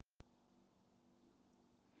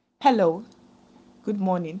Hello, good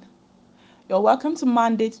morning. You're welcome to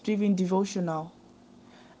Mandate Driven Devotional.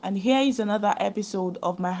 And here is another episode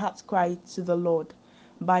of My Heart Cry to the Lord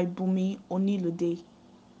by Bumi Onilude.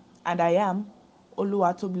 And I am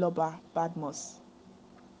Oluwatobiloba Badmos.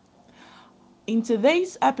 In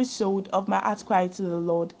today's episode of My Heart Cry to the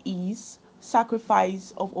Lord is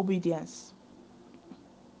Sacrifice of Obedience.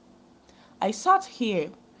 I sat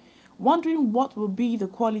here wondering what will be the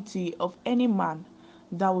quality of any man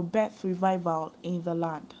that will birth revival in the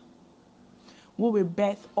land, who will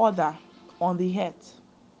birth order on the earth.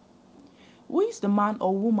 Who is the man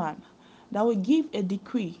or woman that will give a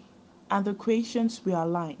decree and the creations will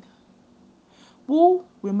align? Who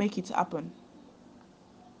will make it happen?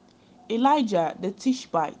 Elijah the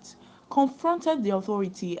Tishbite confronted the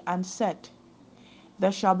authority and said,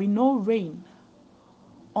 "There shall be no rain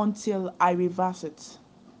until I reverse it.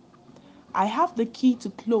 I have the key to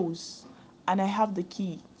close and I have the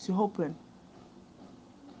key to open."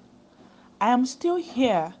 I am still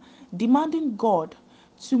here demanding God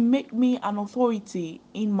to make me an authority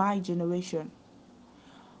in my generation.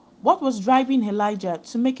 What was driving Elijah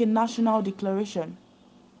to make a national declaration?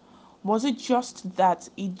 Was it just that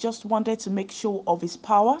he just wanted to make show of his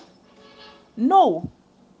power? No.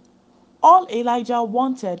 All Elijah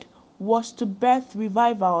wanted was to birth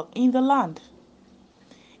revival in the land.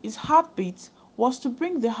 His heartbeat was to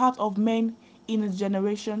bring the heart of men in his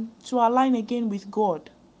generation to align again with God.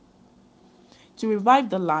 To revive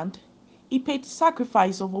the land, he paid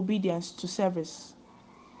sacrifice of obedience to service.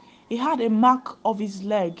 He had a mark of his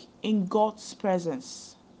leg in God's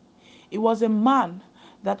presence. He was a man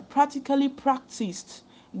that practically practiced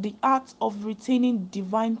the art of retaining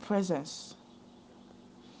divine presence.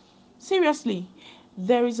 Seriously,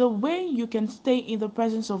 there is a way you can stay in the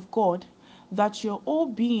presence of God that your whole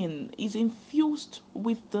being is infused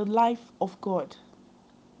with the life of God.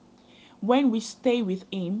 When we stay with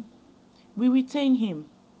Him, we retain Him.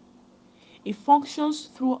 It functions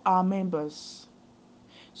through our members.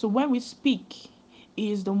 So when we speak,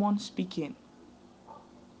 He is the one speaking.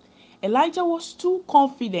 Elijah was too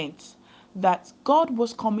confident that God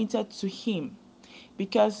was committed to him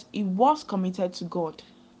because he was committed to God.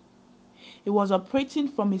 He was operating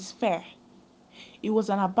from his sphere. He was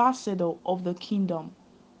an ambassador of the kingdom.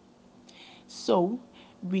 So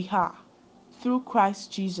we are, through Christ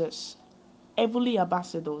Jesus, heavenly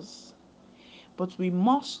ambassadors. But we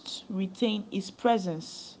must retain his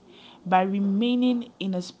presence by remaining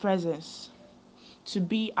in his presence to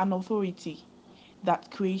be an authority that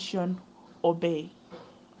creation obey.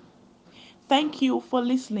 Thank you for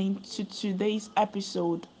listening to today's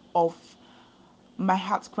episode of My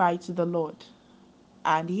Heart Cry to the Lord.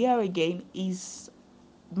 And here again is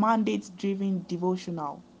Mandate Driven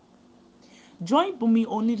Devotional. Join Bumi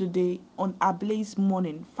only today on Ablaze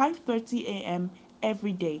Morning, 5:30 a.m.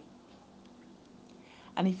 every day.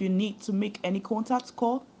 And if you need to make any contact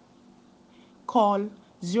call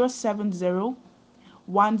 070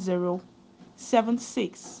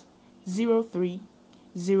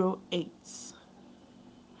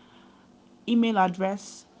 Email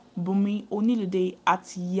address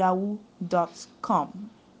bumionilude@yahoo.com.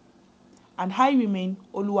 And I remain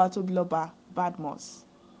Oluwatobiloba Badmos.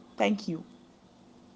 Thank you.